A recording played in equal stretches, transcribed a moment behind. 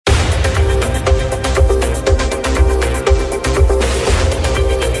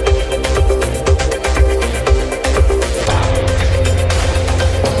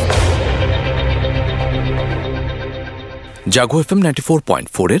জাগো FM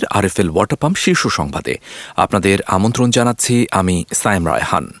 94.4-এর RFL water pump শীর্ষ সংবাদে আপনাদের আমন্ত্রণ জানাচ্ছি আমি সায়েম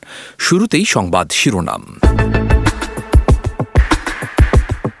রায়হান। শুরুতেই সংবাদ শিরোনাম।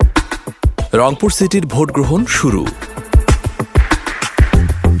 রংপুর সিটির ভোট গ্রহণ শুরু।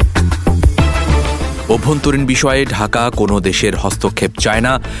 অভ্যন্তরীণ বিষয়ে ঢাকা কোনো দেশের হস্তক্ষেপ চায়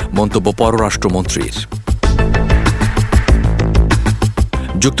না, মন্তব্য পররাষ্ট্রমন্ত্রীর।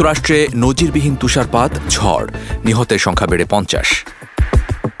 যুক্তরাষ্ট্রে নজিরবিহীন তুষারপাত, ঝড়, নিহতের সংখ্যা বেড়ে 50।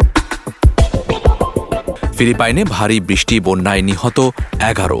 ফিলিপাইনে ভারী বৃষ্টি, বন্যায় নিহত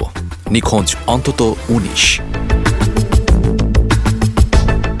 11, নিখোঁজ অন্তত 19।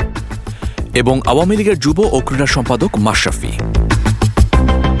 এবং আওয়ামী লীগের যুব ও ক্রীড়া সম্পাদক মাশরাফি।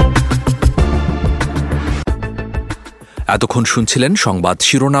 এতক্ষণ শুনছিলেন সংবাদ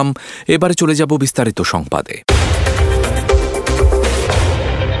শিরোনাম, এবারে চলে যাব বিস্তারিত সংবাদে।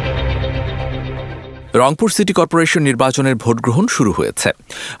 রংপুর সিটি কর্পোরেশন নির্বাচনের ভোট গ্রহণ শুরু হয়েছে।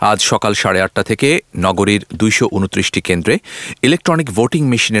 আজ সকাল 8:30 থেকে নগরীর 229টি কেন্দ্রে ইলেকট্রনিক ভোটিং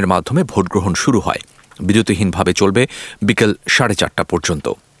মেশিনের মাধ্যমে ভোট গ্রহণ শুরু হয়। বিরতিহীনভাবে চলবে বিকেল 4:30 পর্যন্ত।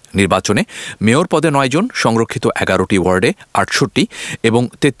 নির্বাচনে মেয়র পদে 9 জন, সংরক্ষিত 11টি ওয়ার্ডে 68 এবং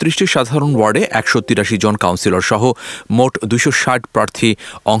 33টি সাধারণ ওয়ার্ডে 183 জন কাউন্সিলর সহ মোট 260 প্রার্থী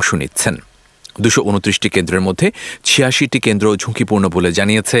অংশ নিচ্ছেন। 229টি কেন্দ্রের মধ্যে 86টি কেন্দ্র ঝুঁকিপূর্ণ বলে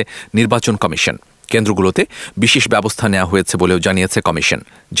জানিয়েছে নির্বাচন কমিশন। কেন্দ্রগুলোতে বিশেষ ব্যবস্থা নেওয়া হয়েছে বলেও জানিয়েছে কমিশন।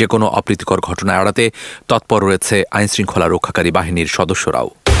 যে কোনো অপ্রীতিকর ঘটনা এড়াতে তৎপর রয়েছে আইনশৃঙ্খলা রক্ষাকারী বাহিনীর সদস্যরাও।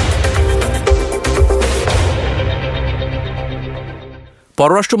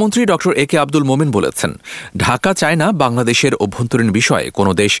 পররাষ্ট্রমন্ত্রী ড এ কে আব্দুল মোমেন বলেছেন, ঢাকা চায় না বাংলাদেশের অভ্যন্তরীণ বিষয়ে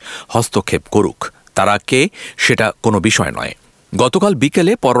কোনো দেশ হস্তক্ষেপ করুক। তারা কে সেটা কোনো বিষয় নয়। গতকাল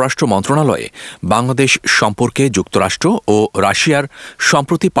বিকেলে পররাষ্ট্র মন্ত্রণালয়ে বাংলাদেশ সম্পর্কে যুক্তরাষ্ট্র ও রাশিয়ার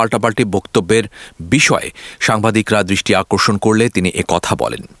সম্প্রতি পাল্টাপাল্টি বক্তব্যের বিষয়ে সাংবাদিকরা দৃষ্টি আকর্ষণ করলে তিনি কথা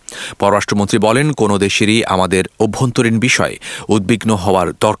বলেন। পররাষ্ট্রমন্ত্রী বলেন, কোনো দেশেরই আমাদের অভ্যন্তরীণ বিষয়ে উদ্বিগ্ন হওয়ার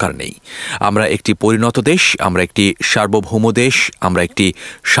দরকার নেই। আমরা একটি পরিণত দেশ, আমরা একটি সার্বভৌম দেশ, আমরা একটি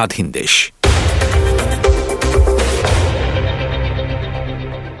স্বাধীন দেশ।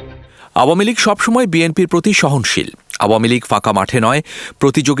 আওয়ামী লীগ সবসময় বিএনপির প্রতি সহনশীল। আওয়ামী লীগ ফাঁকা মাঠে নয়,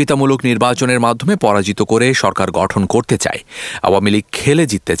 প্রতিযোগিতামূলক নির্বাচনের মাধ্যমে পরাজিত করে সরকার গঠন করতে চায়। আওয়ামী লীগ খেলে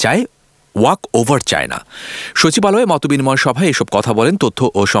জিততে চায়, ওয়াক ওভার চায় না। সচিবালয়ে মতবিনিময় সভায় এসব কথা বলেন তথ্য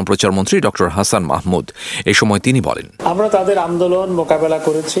ও সম্প্রচার মন্ত্রী ড হাসান মাহমুদ। এ সময় তিনি বলেন, আমরা তাদের আন্দোলন মোকাবেলা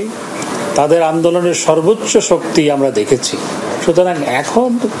করেছি, তাদের আন্দোলনের সর্বোচ্চ শক্তি আমরা দেখেছি। সুতরাং এখন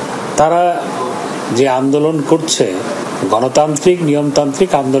তারা যে আন্দোলন করছে, গণতান্ত্রিক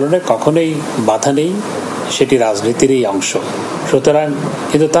নিয়মতান্ত্রিক আন্দোলনে কখনোই বাধা নেই, সেটি রাজনীতিরই অংশ। সুতরাং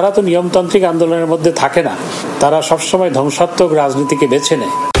কিন্তু তারা তো নিয়মতান্ত্রিক আন্দোলনের মধ্যে থাকে না, তারা সবসময় ধ্বংসাত্মক রাজনীতিকে বেছে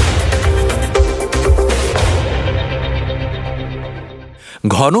নেয়।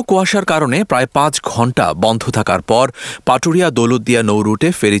 ঘন কুয়াশার কারণে প্রায় 5 ঘণ্টা বন্ধ থাকার পর পাটুরিয়া দৌলতদিয়া নৌ রুটে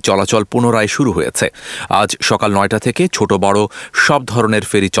ফেরি চলাচল পুনরায় শুরু হয়েছে। আজ সকাল 9টা থেকে ছোট বড় সব ধরনের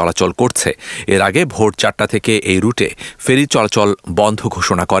ফেরি চলাচল করছে। এর আগে ভোর 4টা থেকে এই রুটে ফেরি চলাচল বন্ধ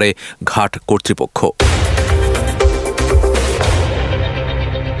ঘোষণা করে ঘাট কর্তৃপক্ষ।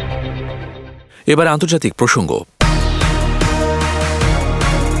 এবার আন্তর্জাতিক প্রসঙ্গ।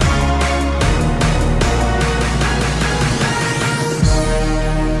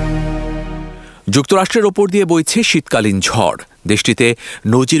 যুক্তরাষ্ট্রের ওপর দিয়ে বইছে শীতকালীন ঝড়। দেশটিতে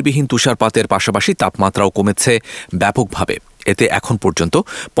নজিরবিহীন তুষারপাতের পাশাপাশি তাপমাত্রাও কমেছে ব্যাপকভাবে। এতে এখন পর্যন্ত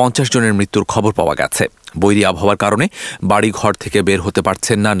 50 জনের মৃত্যুর খবর পাওয়া গেছে। বৈরী আবহাওয়ার কারণে বাড়িঘর থেকে বের হতে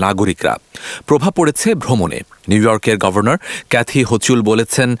পারছেন না নাগরিকরা। প্রভাব পড়েছে ভ্রমণে। নিউ ইয়র্কের গভর্নর ক্যাথি হোচুল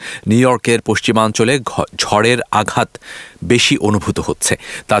বলেছেন, নিউ ইয়র্কের পশ্চিমাঞ্চলে ঝড়ের আঘাত বেশি অনুভূত হচ্ছে।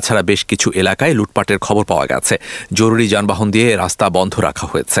 তাছাড়া বেশ কিছু এলাকায় লুটপাটের খবর পাওয়া গেছে। জরুরি যানবাহন দিয়ে রাস্তা বন্ধ রাখা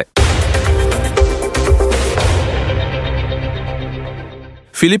হয়েছে।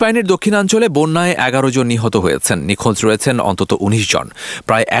 ফিলিপাইনের দক্ষিণাঞ্চলে বন্যায় 11 জন নিহত হয়েছেন, নিখোঁজ রয়েছেন অন্তত 19 জন।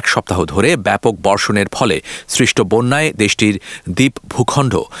 প্রায় এক সপ্তাহ ধরে ব্যাপক বর্ষণের ফলে সৃষ্ট বন্যায় দেশটির দ্বীপ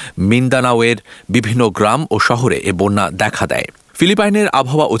ভূখণ্ড মিন্দানাওয়ের বিভিন্ন গ্রাম ও শহরে এ বন্যা দেখা দেয়। ফিলিপাইনের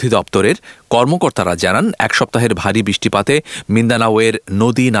আবহাওয়া অধিদপ্তরের কর্মকর্তারা জানান, এক সপ্তাহের ভারী বৃষ্টিপাতে মিন্দানাওয়ের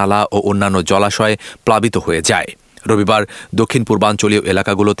নদী, নালা ও অন্যান্য জলাশয় প্লাবিত হয়ে যায়। রবিবার দক্ষিণ পূর্বাঞ্চলীয়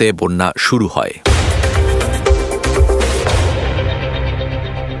এলাকাগুলোতে বন্যা শুরু হয়।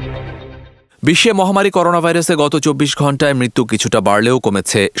 বিশ্বে মহামারী করোনা ভাইরাসে গত ২৪ ঘণ্টায় মৃত্যু কিছুটা বাড়লেও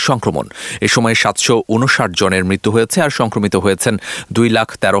কমেছে সংক্রমণ। এ সময় ৭৫৯ জনের মৃত্যু হয়েছে আর সংক্রমিত হয়েছেন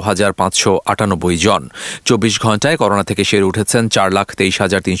 ২,১৩,৫৯৮ জন। ২৪ ঘণ্টায় করোনা থেকে সেরে উঠেছেন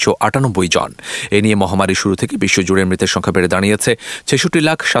 ৪,২৩,৩৯৮ জন। এ নিয়ে মহামারী শুরু থেকে বিশ্বজুড়ে মৃতের সংখ্যা বেড়ে দাঁড়িয়েছে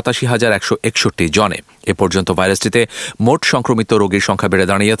 ৬৬,৮৭,১৬১ জনে। এ পর্যন্ত ভাইরাসটিতে মোট সংক্রমিত রোগীর সংখ্যা বেড়ে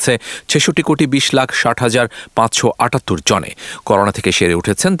দাঁড়িয়েছে ৬৬,২০,৬০,৫৭৮ জনে। করোনা থেকে সেরে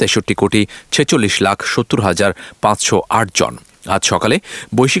উঠেছেন ৬৩,৪৭,৭০,৫০৮ জন। আজ সকালে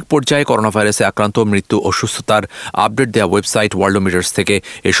বৈশ্বিক পর্যায়ে করোনা ভাইরাসে আক্রান্ত, মৃত্যু ও সুস্থতার আপডেট দেওয়া ওয়েবসাইট ওয়ার্ল্ডোমিটার্স থেকে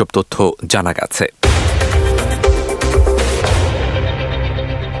এসব তথ্য জানা গেছে।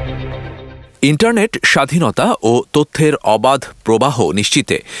 ইন্টারনেট স্বাধীনতা ও তথ্যের অবাধ প্রবাহ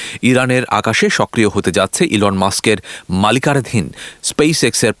নিশ্চিতে ইরানের আকাশে সক্রিয় হতে যাচ্ছে ইলন মাস্কের মালিকানাধীন স্পেস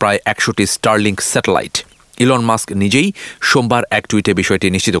এক্সের প্রায় ১০০টি স্টারলিংক স্যাটেলাইট। ইলন মাস্ক নিজেই সোমবার এক টুইটে বিষয়টি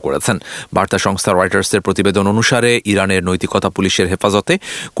নিশ্চিত করেছেন। বার্তা সংস্থা রয়টার্সের প্রতিবেদন অনুসারে ইরানের নৈতিকতা পুলিশের হেফাজতে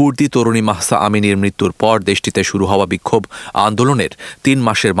কুর্দি তরুণী মাহসা আমিনির মৃত্যুর পর দেশটিতে শুরু হওয়া বিক্ষোভ আন্দোলনের ৩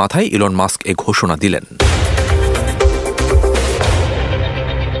 মাসের মাথায় ইলন মাস্ক এ ঘোষণা দিলেন।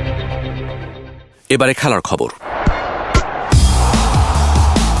 এবারে খেলার খবর।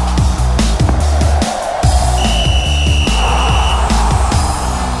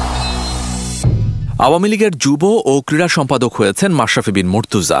 আওয়ামী লীগের যুব ও ক্রীড়া সম্পাদক হয়েছেন মাশরাফি বিন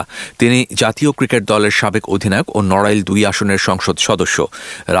মুর্তুজা। তিনি জাতীয় ক্রিকেট দলের সাবেক অধিনায়ক ও নড়াইল ২ আসনের সংসদ সদস্য।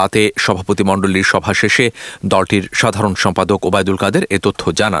 রাতে সভাপতিমণ্ডলীর সভা শেষে দলটির সাধারণ সম্পাদক ওবায়দুল কাদের এ তথ্য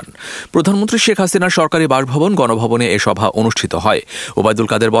জানান। প্রধানমন্ত্রী শেখ হাসিনার সরকারি বাসভবন গণভবনে এ সভা অনুষ্ঠিত হয়। ওবায়দুল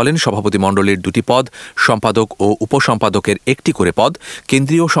কাদের বলেন, সভাপতিমণ্ডলীর ২টি পদ, সম্পাদক ও উপসম্পাদকের ১টি করে পদ,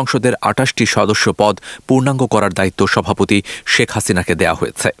 কেন্দ্রীয় সংসদের ২৮টি সদস্য পদ পূর্ণাঙ্গ করার দায়িত্ব সভাপতি শেখ হাসিনাকে দেয়া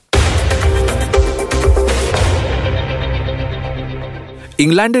হয়েছে।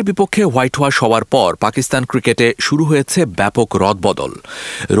 ইংল্যান্ডের বিপক্ষে হোয়াইট ওয়াশ হওয়ার পর পাকিস্তান ক্রিকেটে শুরু হয়েছে ব্যাপক রদবদল।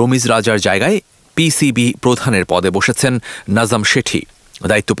 রমিজ রাজার জায়গায় পিসিবি প্রধানের পদে বসেছেন নাজাম শেঠি।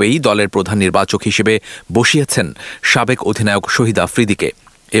 দায়িত্ব পেয়েই দলের প্রধান নির্বাচক হিসেবে বসিয়েছেন সাবেক অধিনায়ক শহীদ আফ্রিদিকে।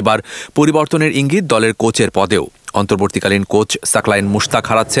 এবার পরিবর্তনের ইঙ্গিত দলের কোচের পদেও। অন্তর্বর্তীকালীন কোচ সাকলাইন মুশতাক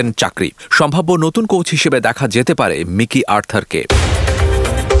হারাচ্ছেন চাকরি। সম্ভাব্য নতুন কোচ হিসেবে দেখা যেতে পারে মিকি আর্থারকে।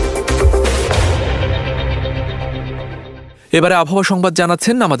 এবারে আবহাওয়া সংবাদ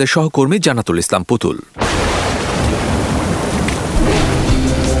জানাচ্ছেন আমাদের সহকর্মী জান্নাতুল ইসলাম পুতুল।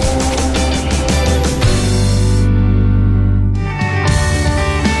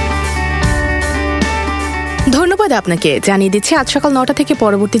 ধন্যবাদ আপনাকে। জানিয়ে দিচ্ছি আজ সকাল ৯টা থেকে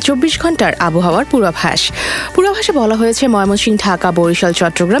পরবর্তী ২৪ ঘন্টার আবহাওয়ার পূর্বাভাস। পূর্বাভাসে বলা হয়েছে ময়মনসিংহ, ঢাকা, বরিশাল,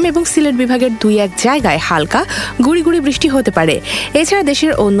 চট্টগ্রাম এবং সিলেট বিভাগের ২-১ জায়গায় হালকা গুড়ি গুড়ি বৃষ্টি হতে পারে। এছাড়া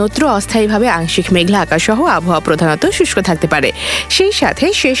দেশের অন্যত্র অস্থায়ীভাবে আংশিক মেঘলা আকাশ সহ আবহাওয়া প্রধানত শুষ্ক থাকতে পারে। সেই সাথে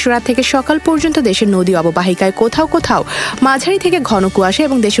শেষ রাত থেকে সকাল পর্যন্ত দেশের নদী অববাহিকায় কোথাও কোথাও মাঝারি থেকে ঘন কুয়াশা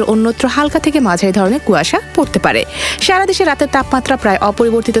এবং দেশের অন্যত্র হালকা থেকে মাঝারি ধরনের কুয়াশা পড়তে পারে। সারা দেশে রাতের তাপমাত্রা প্রায়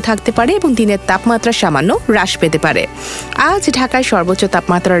অপরিবর্তিত থাকতে পারে এবং দিনের তাপমাত্রা সামান্য হ্রাস পেতে পারে। আজ ঢাকায় সর্বোচ্চ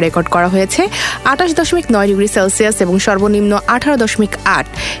তাপমাত্রা রেকর্ড করা হয়েছে ২৮.৯ ডিগ্রি সেলসিয়াস এবং সর্বনিম্ন ১৮.৮।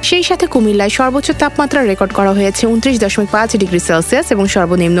 সেই সাথে কুমিল্লায় সর্বোচ্চ তাপমাত্রা রেকর্ড করা হয়েছে ২৯.৫ ডিগ্রি সেলসিয়াস এবং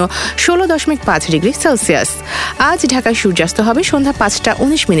সর্বনিম্ন ১৬.৫ ডিগ্রি সেলসিয়াস। আজ ঢাকায় সূর্যাস্ত হবে সন্ধ্যা ৫টা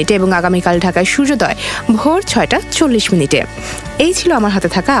 ১৯ এবং আগামীকাল ঢাকায় সূর্যোদয় ভোর ৬টা ৪০। এই ছিল আমার হাতে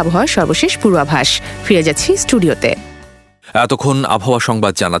থাকা আবহাওয়ার সর্বশেষ পূর্বাভাস। ফিরে যাচ্ছি স্টুডিওতে। এতক্ষণ আবহাওয়া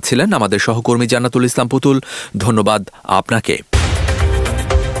সংবাদ জানাচ্ছিলেন আমাদের সহকর্মী জান্নাতুল ইসলাম পুতুল। ধন্যবাদ আপনাকে।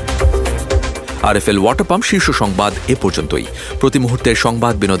 আরএফএল ওয়াটার পাম্প শীর্ষ সংবাদ এ পর্যন্তই। প্রতি মুহূর্তের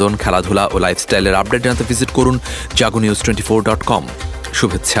সংবাদ, বিনোদন, খেলাধুলা ও লাইফস্টাইলের আপডেট জানাতে ভিজিট করুন jagonews24.com।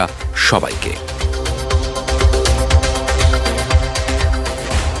 শুভেচ্ছা সবাইকে।